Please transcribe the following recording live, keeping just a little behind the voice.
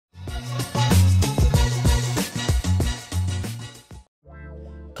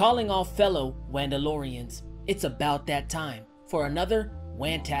Calling all fellow Wandalorians, it's about that time for another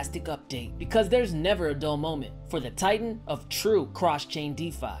Wantastic update, because there's never a dull moment for the titan of true cross-chain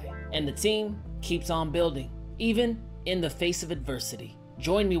DeFi, and the team keeps on building, even in the face of adversity.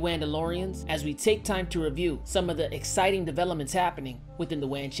 Join me, Wandalorians, as we take time to review some of the exciting developments happening within the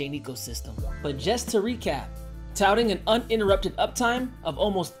Wanchain ecosystem. But just to recap, touting an uninterrupted uptime of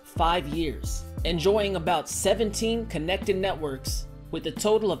almost 5 years, enjoying about 17 connected networks with a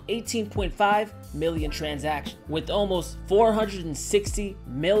total of 18.5 million transactions, with almost $460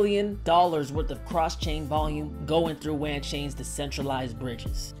 million worth of cross-chain volume going through Wanchain's decentralized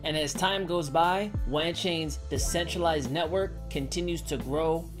bridges. And as time goes by, Wanchain's decentralized network continues to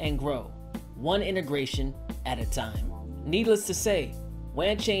grow and grow, one integration at a time. Needless to say,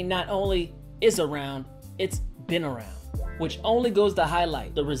 Wanchain not only is around, it's been around, which only goes to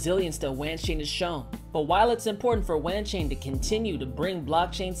highlight the resilience that Wanchain has shown. But while it's important for Wanchain to continue to bring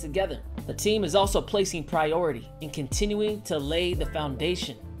blockchains together, the team is also placing priority in continuing to lay the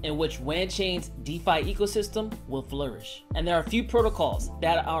foundation in which Wanchain's DeFi ecosystem will flourish. And there are a few protocols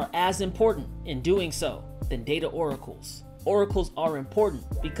that are as important in doing so than data oracles. Oracles are important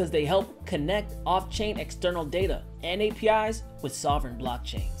because they help connect off-chain external data and APIs with sovereign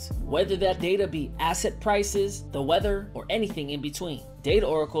blockchains. Whether that data be asset prices, the weather, or anything in between, data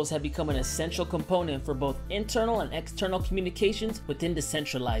oracles have become an essential component for both internal and external communications within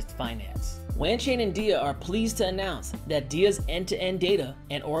decentralized finance. Wanchain and Dia are pleased to announce that Dia's end-to-end data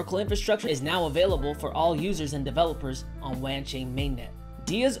and Oracle infrastructure is now available for all users and developers on Wanchain mainnet.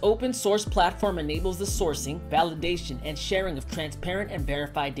 Dia's open source platform enables the sourcing, validation, and sharing of transparent and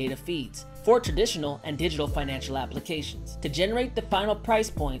verified data feeds for traditional and digital financial applications. To generate the final price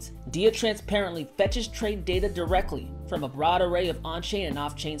points, Dia transparently fetches trade data directly from a broad array of on-chain and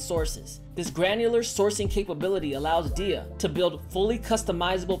off-chain sources. This granular sourcing capability allows Dia to build fully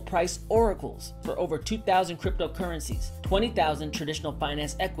customizable price oracles for over 2,000 cryptocurrencies, 20,000 traditional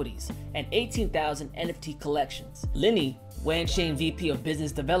finance equities, and 18,000 NFT collections. Linny, Wanchain VP of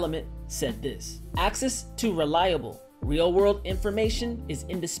Business Development, said this: "Access to reliable, real-world information is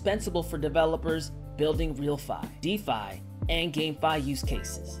indispensable for developers building RealFi, DeFi, and GameFi use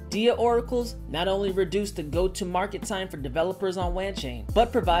cases. Dia oracles not only reduce the go-to-market time for developers on Wanchain,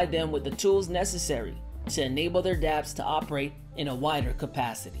 but provide them with the tools necessary to enable their dApps to operate in a wider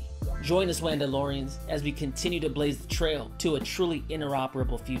capacity." Join us, Wandalorians, as we continue to blaze the trail to a truly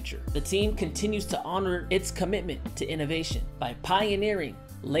interoperable future. The team continues to honor its commitment to innovation by pioneering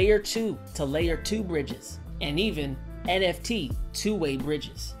Layer 2 to Layer 2 bridges, and even NFT two-way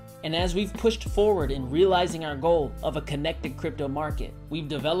bridges. And as we've pushed forward in realizing our goal of a connected crypto market, we've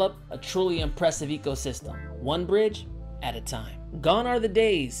developed a truly impressive ecosystem, one bridge at a time. Gone are the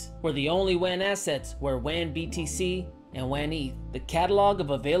days where the only WAN assets were WAN BTC and WAN ETH. The catalog of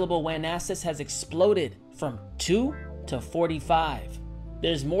available WAN assets has exploded from 2 to 45.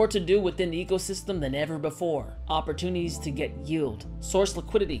 There's more to do within the ecosystem than ever before. Opportunities to get yield, source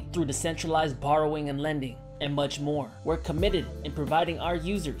liquidity through decentralized borrowing and lending, and much more. We're committed in providing our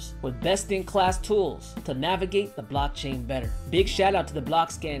users with best-in-class tools to navigate the blockchain better. Big shout out to the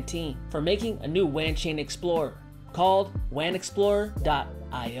BlocksScan team for making a new Wanchain Explorer called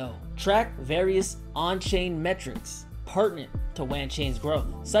WanExplorer.io. Track various on-chain metrics pertinent to Wanchain's growth,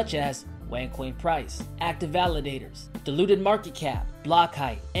 such as WanCoin price, active validators, diluted market cap, block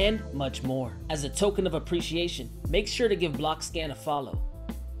height, and much more. As a token of appreciation, make sure to give BlocksScan a follow.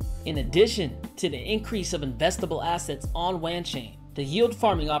 In addition to the increase of investable assets on Wanchain, the yield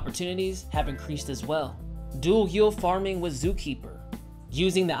farming opportunities have increased as well. Dual yield farming with Zookeeper,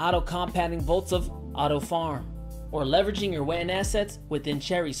 using the auto compounding vaults of Auto Farm, or leveraging your WAN assets within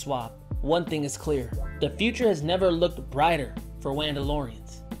Cherry Swap. One thing is clear: the future has never looked brighter for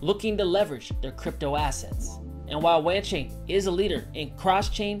Wandalorians looking to leverage their crypto assets. And while Wanchain is a leader in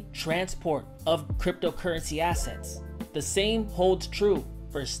cross-chain transport of cryptocurrency assets, the same holds true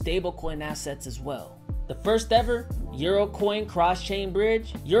for stablecoin assets as well. The first ever EUROC cross-chain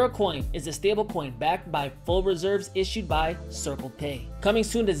bridge. EUROC is a stablecoin backed by full reserves issued by Circle Pay, coming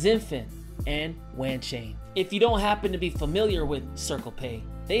soon to Zinfin and Wanchain. If you don't happen to be familiar with Circle Pay,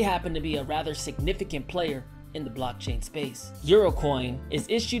 they happen to be a rather significant player in the blockchain space. EUROC is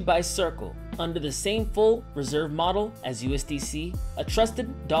issued by Circle under the same full reserve model as USDC, a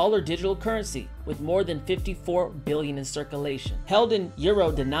trusted dollar digital currency with more than 54 billion in circulation, held in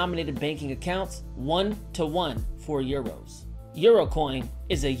euro-denominated banking accounts 1-to-1 for euros. EUROC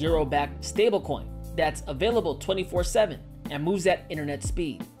is a euro-backed stablecoin that's available 24/7 and moves at internet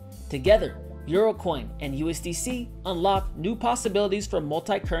speed. Together, EUROC and USDC unlock new possibilities for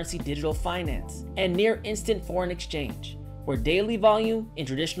multi-currency digital finance and near instant foreign exchange. where daily volume in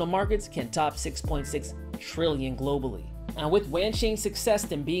traditional markets can top 6.6 trillion globally. And with Wanchain's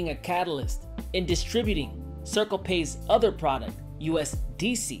success in being a catalyst in distributing CirclePay's other product,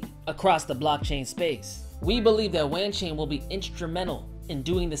 USDC, across the blockchain space, we believe that Wanchain will be instrumental in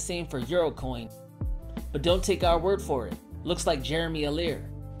doing the same for EUROC. But don't take our word for it. Looks like Jeremy Allaire,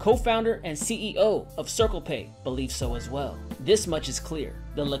 co-founder and CEO of CirclePay, believes so as well. This much is clear.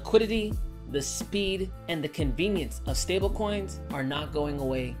 The liquidity, the speed, and the convenience of stablecoins are not going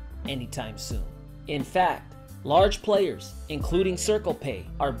away anytime soon. In fact, large players, including CirclePay,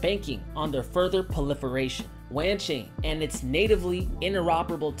 are banking on their further proliferation. Wanchain and its natively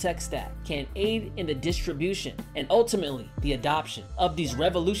interoperable tech stack can aid in the distribution and ultimately the adoption of these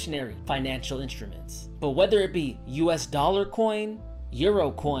revolutionary financial instruments. But whether it be US dollar coin,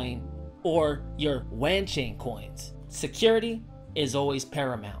 Euro coin, or your Wanchain coins, security is always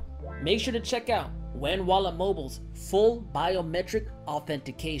paramount. Make sure to check out WanWallet Mobile's full biometric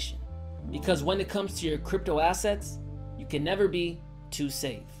authentication, because when it comes to your crypto assets, you can never be too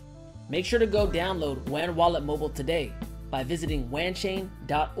safe. Make sure to go download WanWallet Mobile today by visiting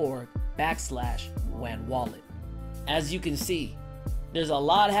wanchain.org/WanWallet. As you can see, there's a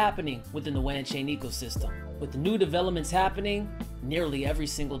lot happening within the Wanchain ecosystem, with new developments happening nearly every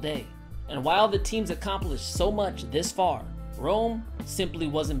single day. And while the team's accomplished so much this far, Rome simply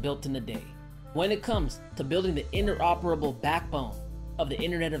wasn't built in a day. When it comes to building the interoperable backbone of the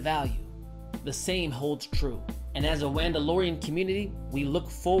Internet of Value, the same holds true. And as a Wandalorian community, we look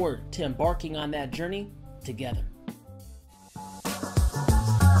forward to embarking on that journey together.